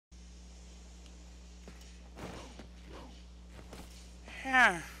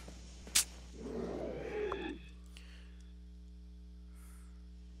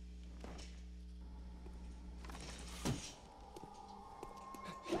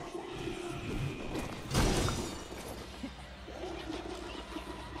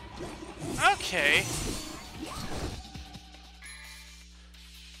Okay.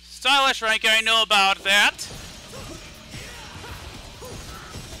 Stylish rank, I know about that.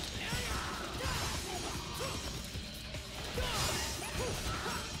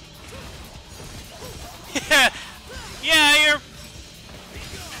 Yeah, you're...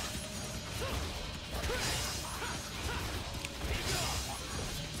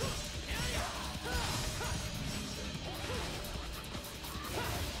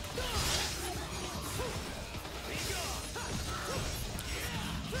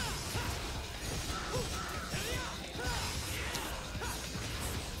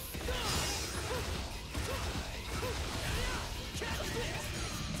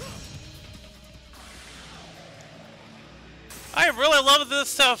 I really love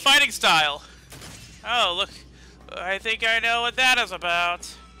this fighting style. Oh, look. I think I know what that is about.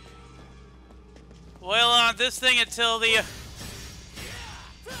 Boil on this thing until the...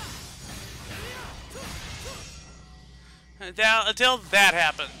 until that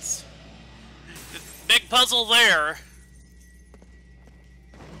happens. Big puzzle there.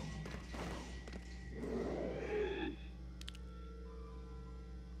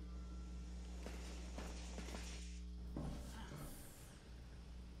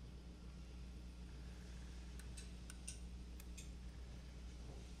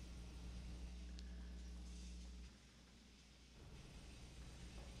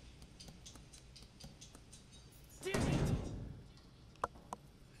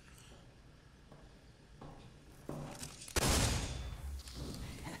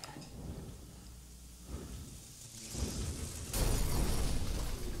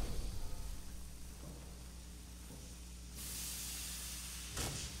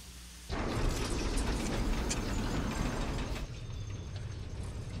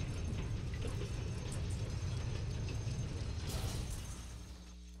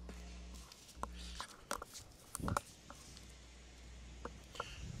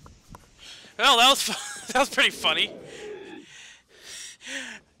 Well, that was pretty funny.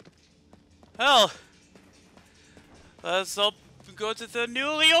 Well, let's go to the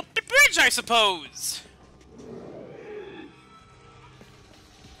newly opened bridge, I suppose.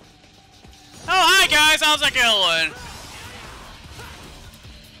 Oh, hi guys, how's it going?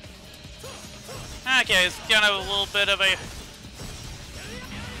 Okay, it's kind of a little bit of a...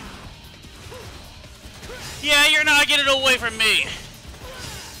 Yeah, you're not getting away from me.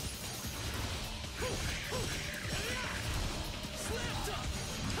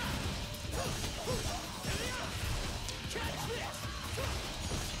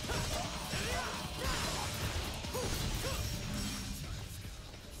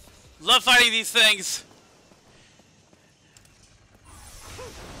 Love fighting these things.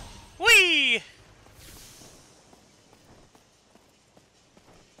 Whee!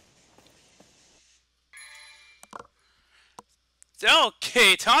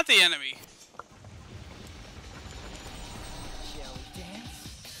 Okay, taunt the enemy. Shall we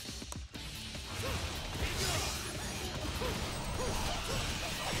dance?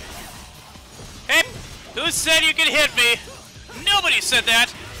 Hey, who said you could hit me? Nobody said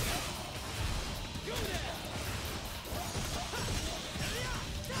that.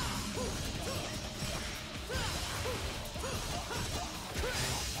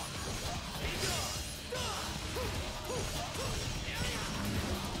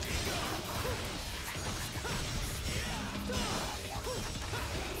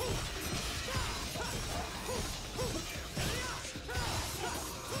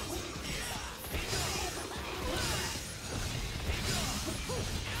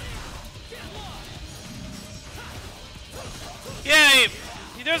 Yeah,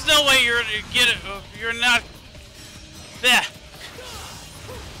 there's no way you're you're not there.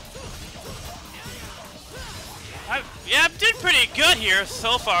 Yeah, I'm doing pretty good here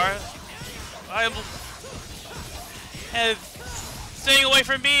so far. And staying away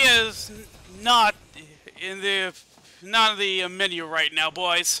from me is not in the menu right now,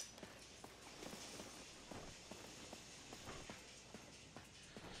 boys.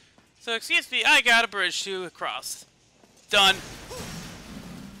 So excuse me, I got a bridge to cross. Done.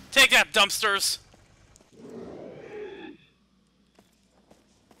 Take that, dumpsters.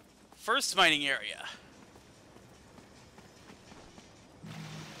 First mining area.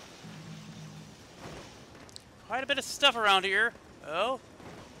 Quite a bit of stuff around here. Oh.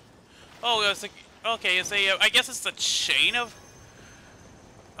 Oh, it's like, okay, it's a, I guess it's the chain of...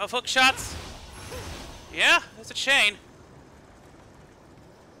 of hook shots? Yeah, it's a chain.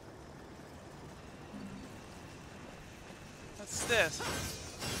 What's this?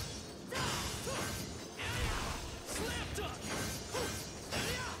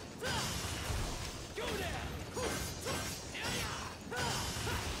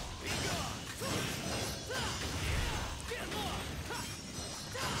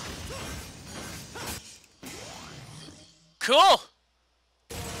 Cool!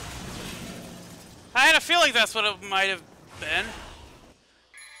 I had a feeling that's what it might have been.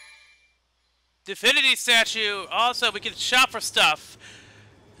 Divinity statue. Also, we can shop for stuff.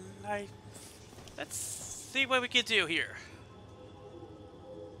 Let's see what we can do here.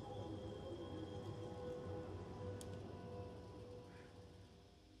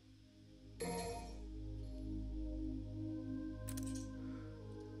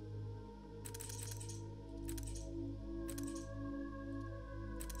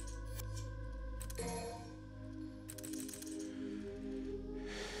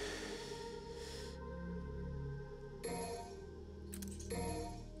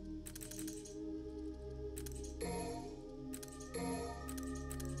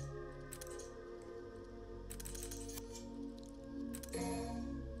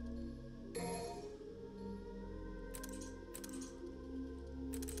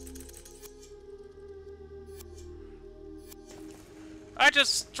 I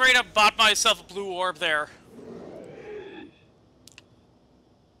just straight up bought myself a blue orb there.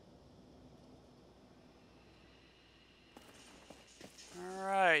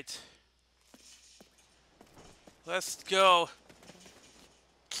 Alright. Let's go.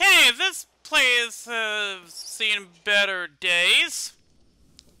 Okay, this place has seen better days.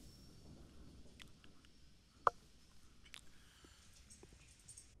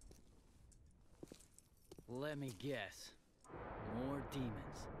 Let me guess. More demons.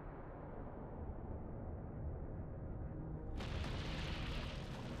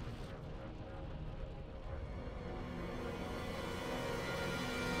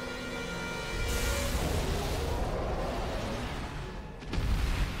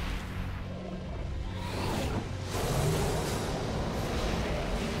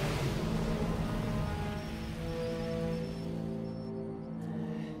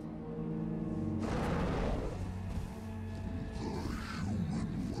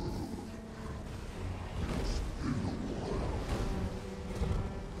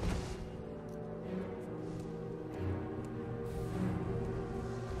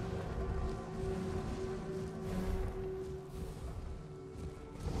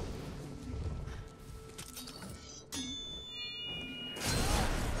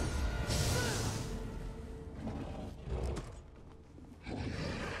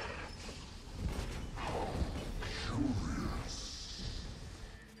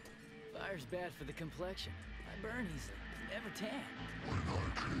 Fire's bad for the complexion. I burn easily. Never tan. When I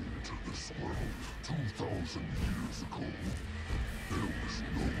came to this world 2,000 years ago, there was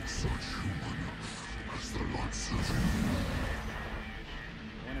no such human as the likes of you.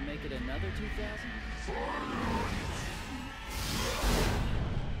 Want to make it another 2,000?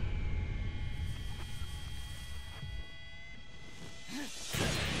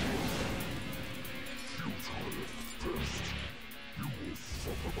 Futile test. You will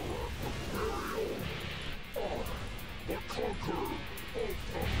suffer the wrath of Berial. I, the conqueror of the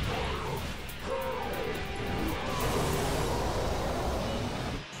fire hell.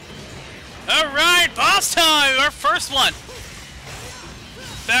 Alright, boss time! Our first one!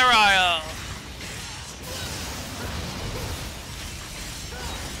 Berial.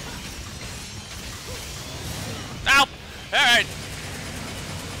 Ow! Alright.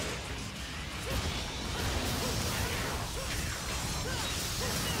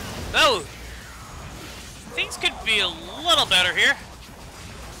 Oh! Things could be a little better here.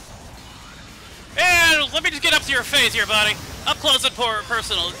 And let me just get up to your face here, buddy. Up close and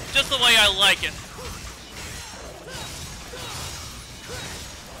personal, just the way I like it.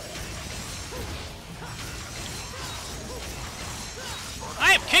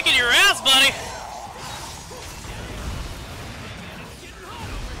 I am kicking your ass, buddy!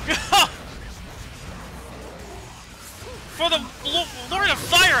 For the Lord of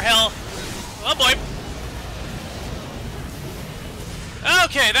Fire Hell! Oh boy.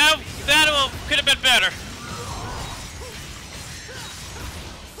 Okay, that could have been better.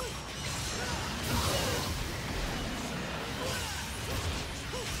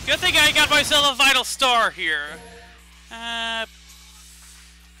 Good thing I got myself a vital star here. I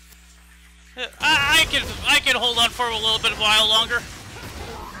can hold on for a little bit while longer.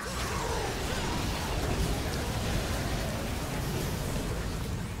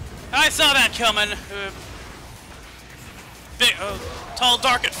 I saw that coming. Big, tall,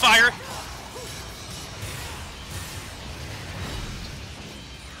 dark, and fire.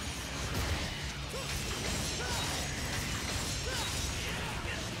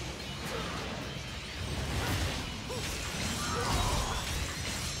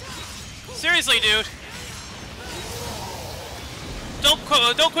 Seriously, dude.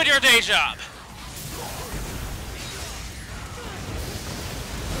 Don't quit your day job.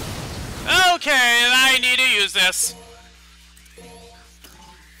 Okay, I need to use this.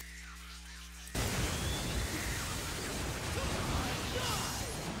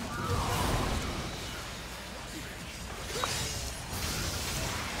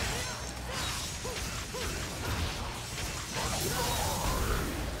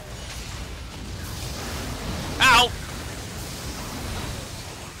 Ow!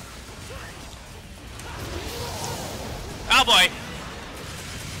 Oh boy.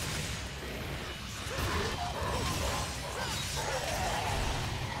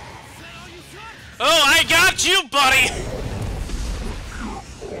 Oh, I got you, buddy!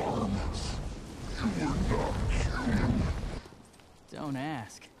 Don't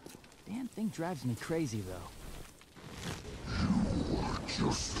ask. Damn thing drives me crazy, though. You are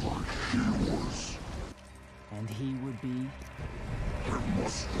just like he was. And he would be... I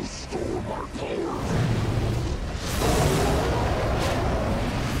must restore my powers.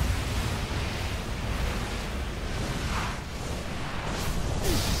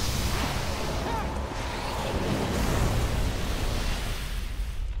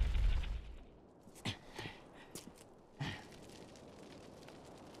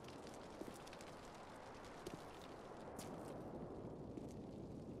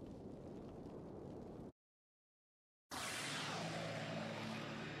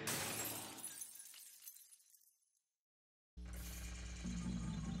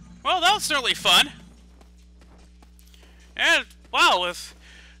 Well, that was certainly fun. And, wow, with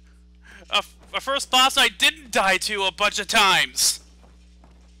a first boss I didn't die to a bunch of times.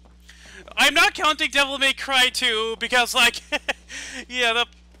 I'm not counting Devil May Cry 2 because, like, yeah,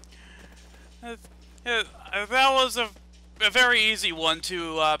 that was a very easy one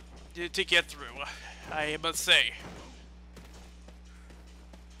to get through, I must say.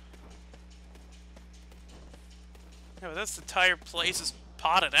 No, this entire place is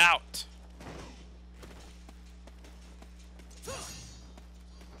potted out.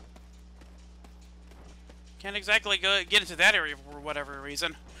 Can't exactly get into that area for whatever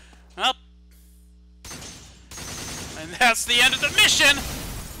reason. Well, and that's the end of the mission!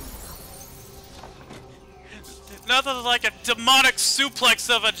 Nothing like a demonic suplex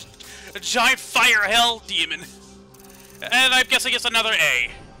of a giant fire hell demon. And I'm guessing it's another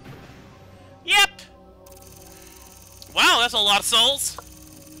A. Yep! Wow, that's a lot of souls.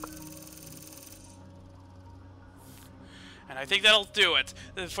 And I think that'll do it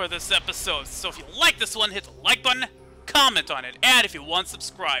for this episode. So if you like this one, hit the like button, comment on it, and if you want,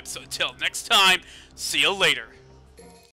 subscribe. So until next time, see you later.